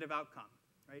positive outcome,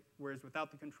 right? Whereas without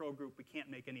the control group, we can't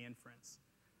make any inference.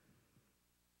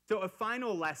 So a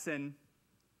final lesson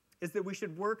is that we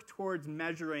should work towards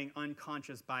measuring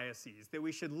unconscious biases, that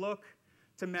we should look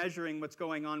to measuring what's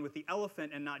going on with the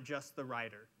elephant and not just the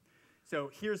rider. So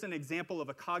here's an example of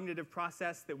a cognitive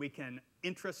process that we can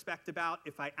introspect about.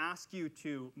 If I ask you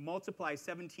to multiply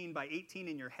 17 by 18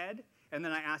 in your head, and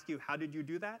then I ask you, how did you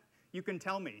do that? You can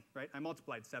tell me, right? I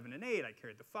multiplied 7 and 8, I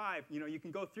carried the 5. You know, you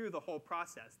can go through the whole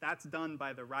process. That's done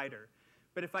by the rider.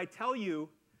 But if I tell you,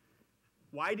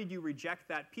 why did you reject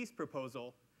that peace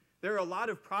proposal? There are a lot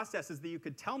of processes that you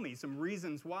could tell me, some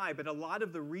reasons why, but a lot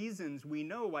of the reasons we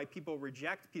know why people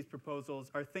reject peace proposals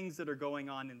are things that are going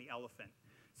on in the elephant.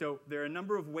 So there are a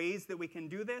number of ways that we can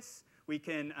do this. We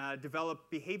can develop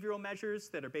behavioral measures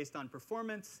that are based on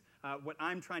performance. What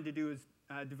I'm trying to do is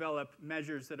develop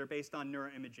measures that are based on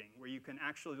neuroimaging, where you can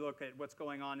actually look at what's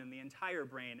going on in the entire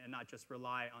brain and not just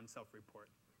rely on self-report.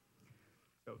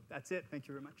 So that's it. Thank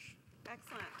you very much.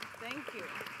 Excellent. Thank you.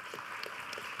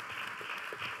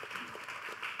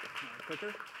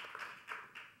 quicker.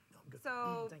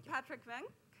 So Thank you. Patrick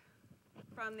Vinck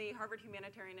from the Harvard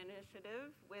Humanitarian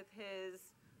Initiative with his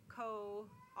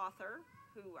co-author,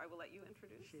 who I will let you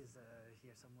introduce. She's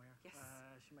here somewhere. Yes.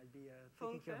 She might be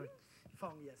Fong taking care of it.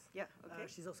 Fong, yes. Yeah, okay.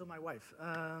 She's also my wife,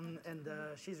 and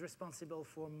she's responsible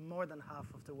for more than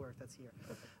half of the work that's here.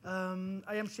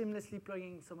 I am shamelessly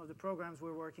plugging some of the programs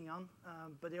we're working on,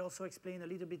 but they also explain a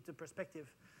little bit the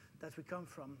perspective that we come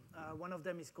from. One of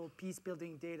them is called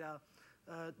Peacebuilding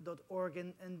Data.org,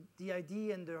 and the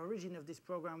idea and the origin of this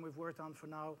program we've worked on for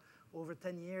now over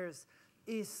 10 years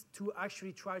is to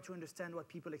actually try to understand what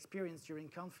people experience during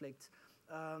conflict,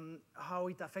 how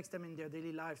it affects them in their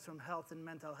daily lives, from health and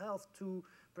mental health to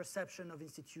perception of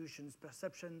institutions,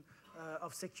 perception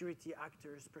of security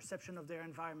actors, perception of their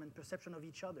environment, perception of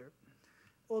each other,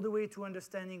 all the way to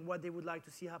understanding what they would like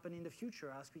to see happen in the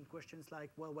future, asking questions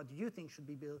like, well, what do you think should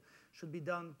be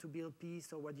done to build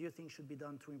peace, or what do you think should be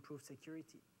done to improve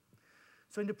security?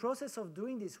 So in the process of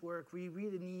doing this work, we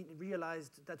really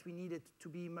realized that we needed to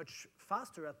be much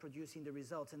faster at producing the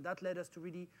results, and that led us to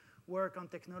really work on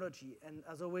technology. And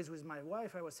as always with my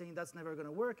wife, I was saying that's never going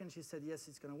to work, and she said, yes,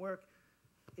 it's going to work.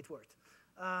 It worked.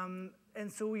 And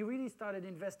so we really started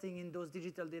investing in those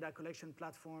digital data collection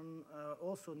platforms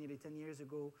also nearly 10 years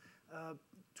ago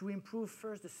to improve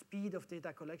first the speed of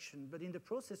data collection, but in the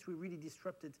process we really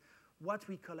disrupted what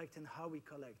we collect and how we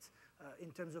collect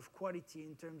in terms of quality,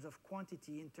 in terms of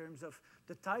quantity, in terms of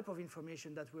the type of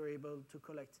information that we're able to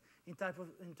collect, in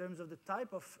terms of the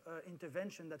type of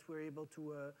intervention that we're able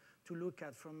to look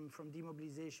at, from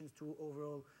demobilizations to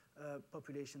overall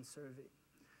population survey.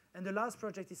 And the last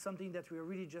project is something that we're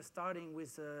really just starting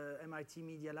with MIT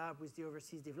Media Lab, with the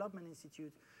Overseas Development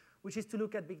Institute, which is to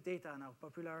look at big data, now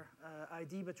popular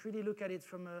idea, but really look at it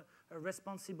from a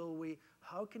responsible way.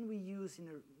 How can we use in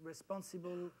a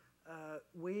responsible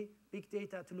way big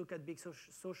data to look at big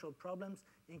social problems,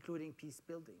 including peace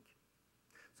building?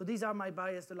 So these are my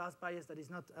bias. The last bias that is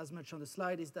not as much on the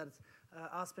slide is that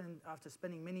after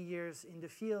spending many years in the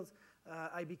field,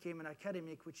 I became an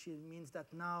academic, which means that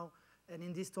now, and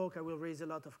in this talk, I will raise a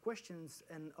lot of questions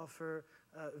and offer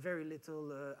very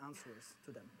little answers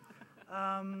to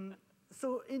them.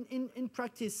 So in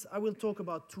practice, I will talk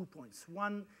about 2 points.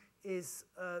 One is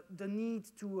the need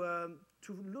to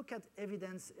look at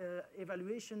evidence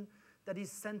evaluation that is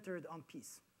centered on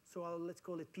peace. So let's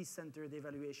call it peace-centered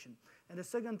evaluation. And the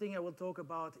second thing I will talk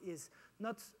about is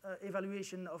not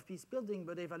evaluation of peace building,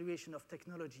 but evaluation of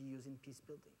technology used in peace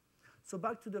building. So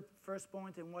back to the first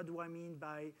point, and what do I mean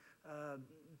by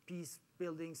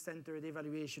peace-building centered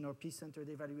evaluation or peace-centered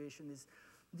evaluation is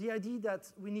the idea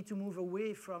that we need to move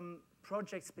away from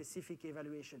project-specific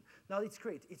evaluation. Now, it's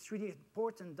great. It's really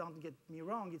important, don't get me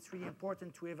wrong. It's really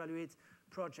important to evaluate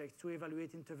projects, to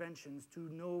evaluate interventions, to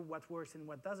know what works and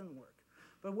what doesn't work.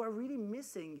 But what we're really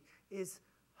missing is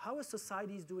how a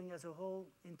society is doing as a whole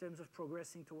in terms of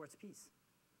progressing towards peace.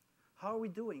 How are we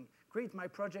doing? Great, my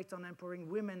project on empowering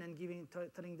women and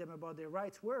telling them about their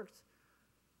rights worked.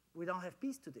 We don't have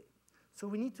peace today. So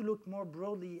we need to look more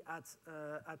broadly at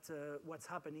what's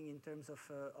happening in terms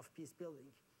of peace building.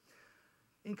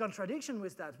 In contradiction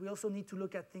with that, we also need to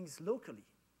look at things locally.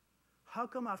 How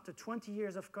come after 20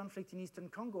 years of conflict in Eastern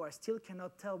Congo, I still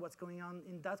cannot tell what's going on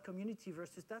in that community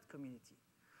versus that community?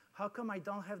 How come I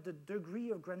don't have the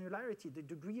degree of granularity, the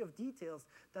degree of details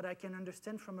that I can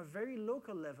understand from a very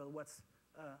local level what's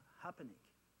happening?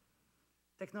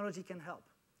 Technology can help.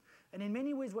 And in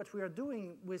many ways, what we are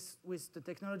doing with the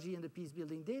technology and the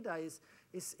peace-building data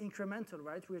is incremental,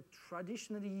 right? We're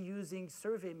traditionally using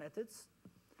survey methods.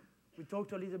 We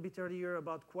talked a little bit earlier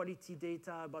about quality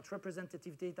data, about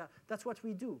representative data. That's what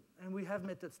we do. And we have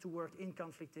methods to work in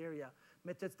conflict area,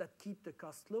 methods that keep the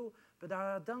cost low, but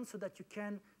are done so that you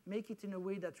can make it in a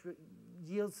way that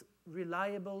yields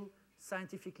reliable,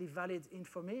 scientifically valid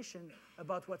information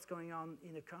about what's going on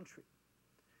in a country.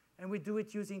 And we do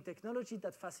it using technology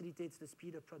that facilitates the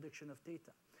speed of production of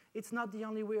data. It's not the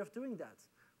only way of doing that.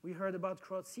 We heard about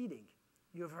crowd-seeding.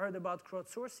 You've heard about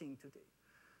crowdsourcing today.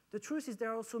 The truth is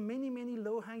there are also many, many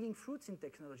low-hanging fruits in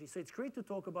technology. So it's great to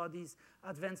talk about these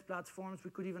advanced platforms.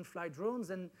 We could even fly drones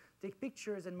and take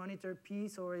pictures and monitor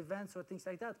peace or events or things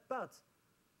like that. But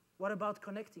what about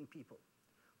connecting people?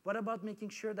 What about making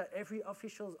sure that every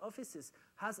official's offices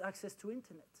has access to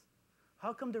internet?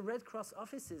 How come the Red Cross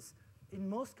offices in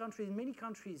most countries, in many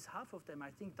countries, half of them, I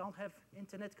think, don't have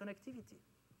internet connectivity?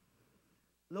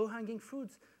 Low-hanging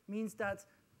fruits means that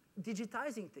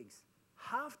digitizing things.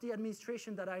 Half the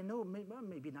administration that I know,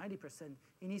 maybe 90%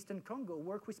 in Eastern Congo,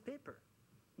 work with paper,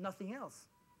 nothing else.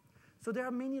 So there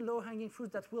are many low-hanging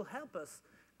fruits that will help us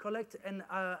collect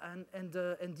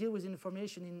and deal with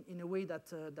information in a way that,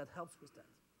 that helps with that.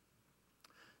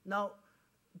 Now,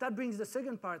 that brings the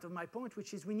second part of my point,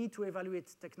 which is we need to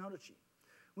evaluate technology.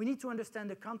 We need to understand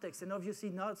the context, and obviously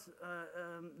not,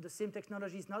 the same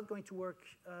technology is not going to work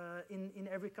in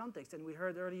every context. And we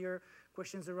heard earlier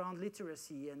questions around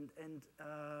literacy and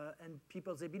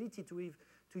people's ability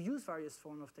to use various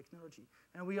forms of technology.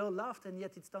 And we all laughed, and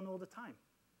yet it's done all the time.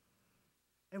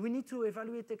 And we need to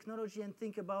evaluate technology and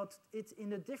think about it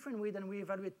in a different way than we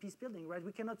evaluate peace building, right?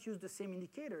 We cannot use the same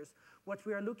indicators. What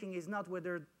we are looking is not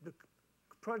whether the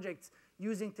project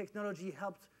using technology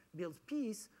helped build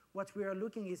peace. What we are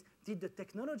looking is, did the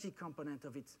technology component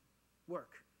of it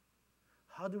work?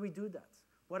 How do we do that?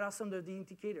 What are some of the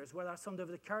indicators? What are some of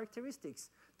the characteristics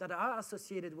that are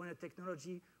associated when a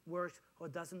technology works or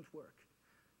doesn't work?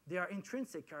 There are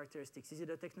intrinsic characteristics. Is it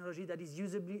a technology that is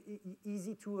usably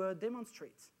easy to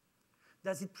demonstrate?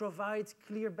 Does it provide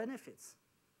clear benefits?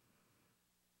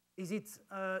 Is it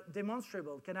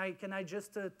demonstrable? Can I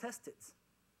just test it?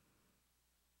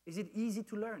 Is it easy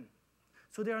to learn?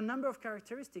 So there are a number of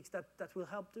characteristics that will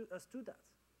help us do that.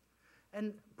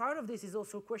 And part of this is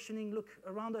also questioning, look,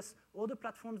 around us, all the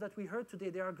platforms that we heard today,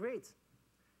 they are great.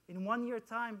 In 1 year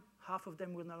time, half of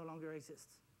them will no longer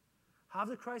exist. Half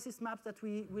the crisis maps that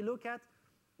we look at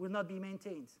will not be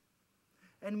maintained.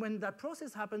 And when that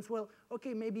process happens, well,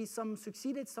 okay, maybe some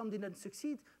succeeded, some didn't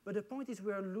succeed, but the point is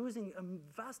we are losing a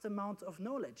vast amount of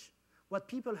knowledge, what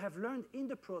people have learned in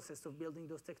the process of building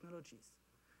those technologies.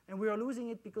 And we are losing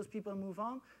it because people move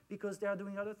on, because they are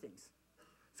doing other things.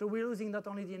 So we're losing not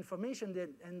only the information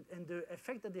and the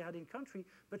effect that they had in country,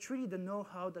 but really the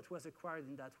know-how that was acquired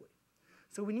in that way.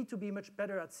 So we need to be much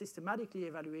better at systematically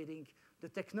evaluating the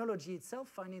technology itself,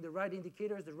 finding the right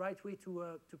indicators, the right way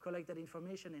to collect that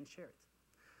information and share it.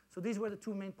 So these were the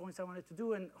two main points I wanted to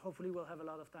do, and hopefully we'll have a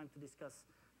lot of time to discuss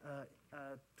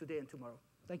today and tomorrow.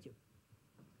 Thank you.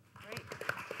 Great.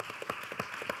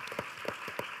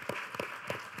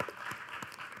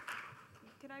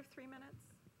 Can I have 3 minutes?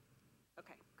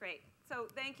 Okay, great. So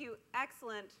thank you.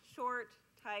 Excellent, short,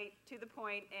 tight, to the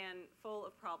point, and full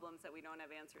of problems that we don't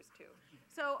have answers to.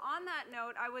 So on that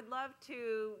note, I would love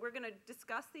to, we're going to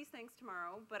discuss these things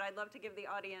tomorrow, but I'd love to give the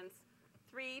audience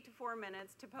 3 to 4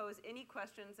 minutes to pose any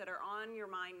questions that are on your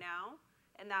mind now,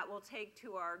 and that we'll take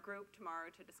to our group tomorrow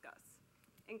to discuss,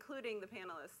 including the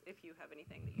panelists, if you have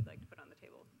anything that you'd like to put on the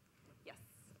table. Yes.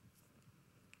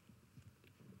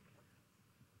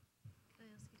 Can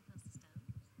I ask you to pass this down?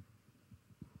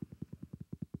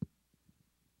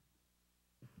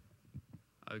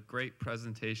 Great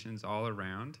presentations all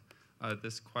around.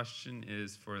 This question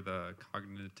is for the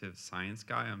cognitive science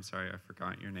guy. I'm sorry, I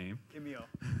forgot your name. Emile.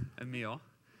 Emile.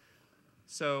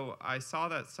 So I saw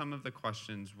that some of the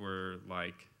questions were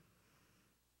like,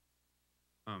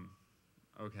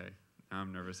 okay, now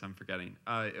I'm nervous, I'm forgetting.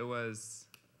 It was,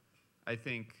 I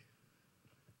think,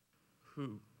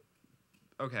 who?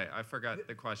 Okay, I forgot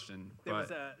the question. There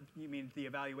was you mean the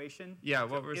evaluation? Yeah, so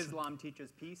what was Islam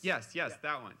teaches peace? Yes, yeah.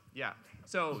 that one, yeah.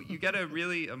 So you get a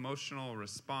really emotional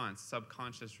response,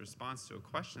 subconscious response to a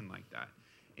question like that.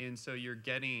 And so you're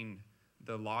getting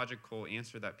the logical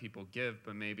answer that people give,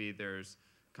 but maybe there's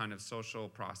kind of social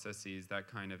processes that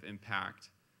kind of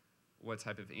impact what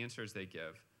type of answers they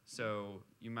give. So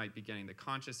you might be getting the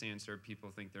conscious answer. People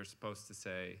think they're supposed to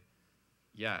say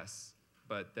yes,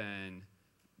 but then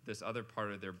this other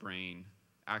part of their brain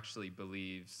actually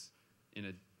believes in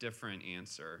a different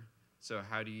answer. So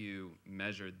how do you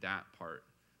measure that part?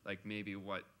 Like maybe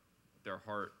what their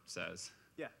heart says.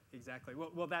 Yeah, exactly.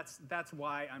 Well, that's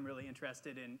why I'm really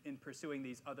interested in pursuing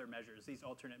these other measures, these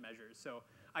alternate measures. So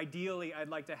ideally, I'd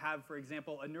like to have, for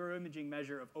example, a neuroimaging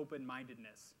measure of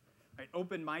open-mindedness. Right?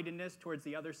 Open-mindedness towards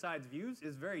the other side's views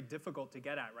is very difficult to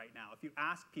get at right now. If you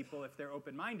ask people if they're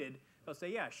open-minded, they'll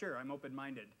say, yeah, sure, I'm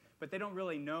open-minded. But they don't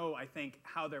really know, I think,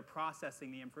 how they're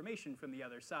processing the information from the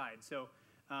other side. So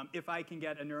if I can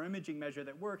get a neuroimaging measure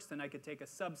that works, then I could take a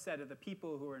subset of the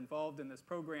people who are involved in this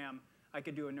program. I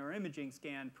could do a neuroimaging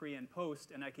scan pre and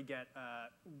post, and I could get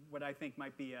what I think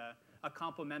might be a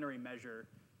complementary measure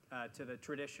to the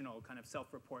traditional kind of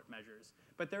self-report measures.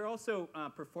 But there are also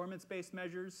performance-based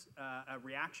measures,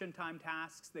 reaction time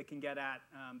tasks that can get at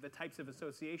the types of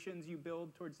associations you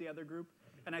build towards the other group.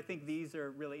 And I think these are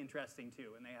really interesting too,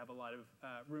 and they have a lot of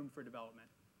room for development.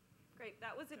 Great.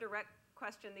 That was a direct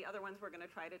question. The other ones we're going to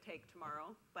try to take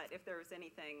tomorrow. But if there's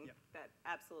anything that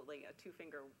absolutely a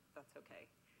two-finger, that's okay.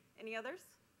 Any others?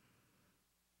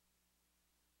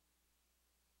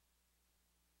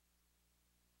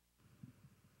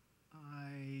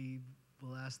 I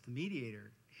will ask the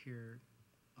mediator here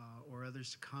or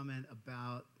others to comment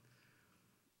about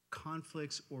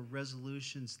conflicts or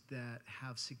resolutions that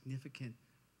have significant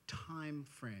time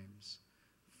frames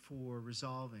for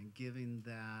resolving, given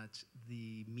that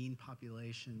the mean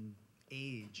population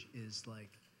age is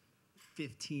like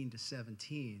 15 to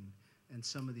 17, and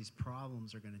some of these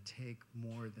problems are going to take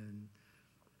more than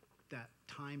that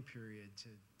time period to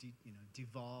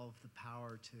devolve the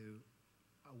power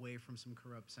away from some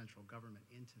corrupt central government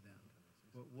into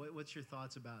them. What's your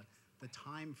thoughts about the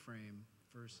time frame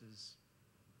versus?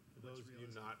 For those of you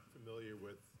not familiar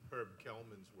with Herb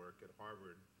Kelman's work at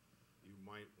Harvard, you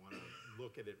might want to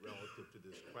look at it relative to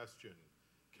this question.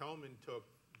 Kelman took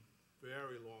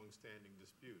very long-standing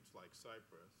disputes like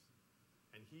Cyprus,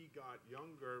 and he got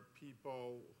younger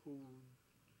people who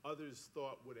others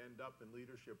thought would end up in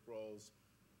leadership roles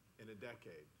in a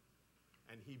decade.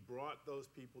 And he brought those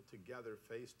people together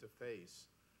face to face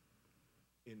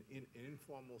in an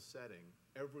informal setting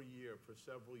every year for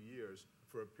several years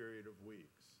for a period of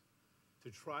weeks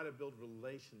to try to build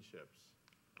relationships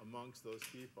amongst those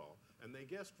people. And they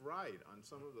guessed right on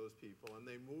some of those people, and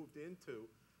they moved into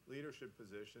leadership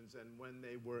positions, and when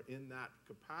they were in that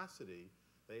capacity,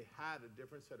 they had a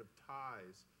different set of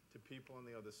ties to people on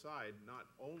the other side, not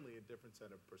only a different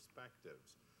set of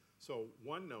perspectives. So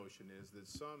one notion is that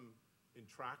some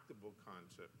intractable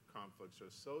conflicts are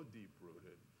so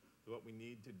deep-rooted that what we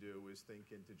need to do is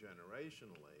think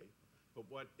intergenerationally, but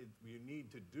what you need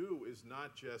to do is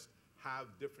not just have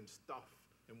different stuff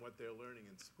in what they're learning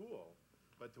in school,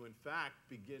 but to in fact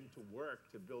begin to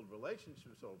work to build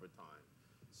relationships over time.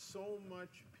 So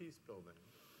much peace building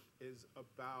is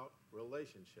about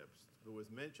relationships. There was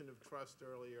mention of trust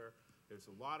earlier. There's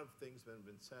a lot of things that have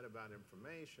been said about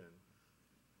information.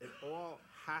 It all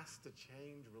has to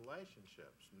change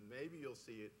relationships. Maybe you'll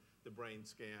see it, the brain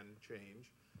scan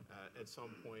change at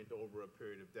some point over a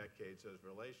period of decades as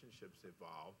relationships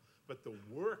evolve. But the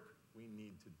work we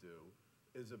need to do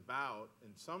is about,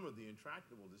 in some of the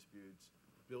intractable disputes,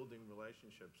 building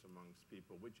relationships amongst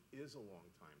people, which is a long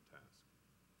time task.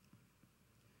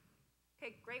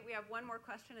 Okay, great. We have one more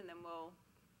question, and then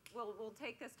we'll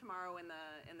take this tomorrow in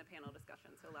the panel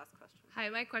discussion. So last question. Hi,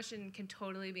 my question can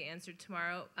totally be answered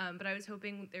tomorrow, but I was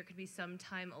hoping there could be some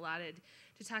time allotted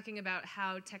to talking about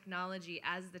how technology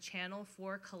as the channel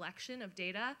for collection of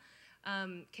data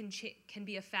can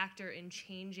be a factor in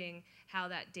changing how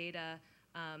that data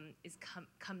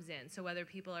comes in. So whether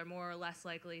people are more or less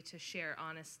likely to share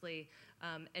honestly,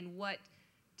 and what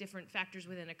different factors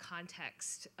within a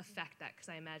context affect that, because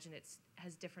I imagine it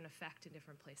has different effect in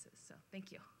different places. So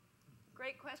thank you.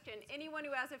 Great question. Anyone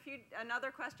who has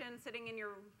another question sitting in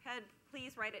your head,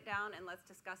 please write it down and let's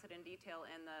discuss it in detail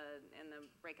in the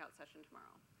breakout session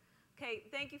tomorrow. Okay,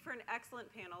 thank you for an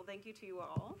excellent panel. Thank you to you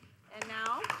all. And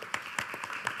now.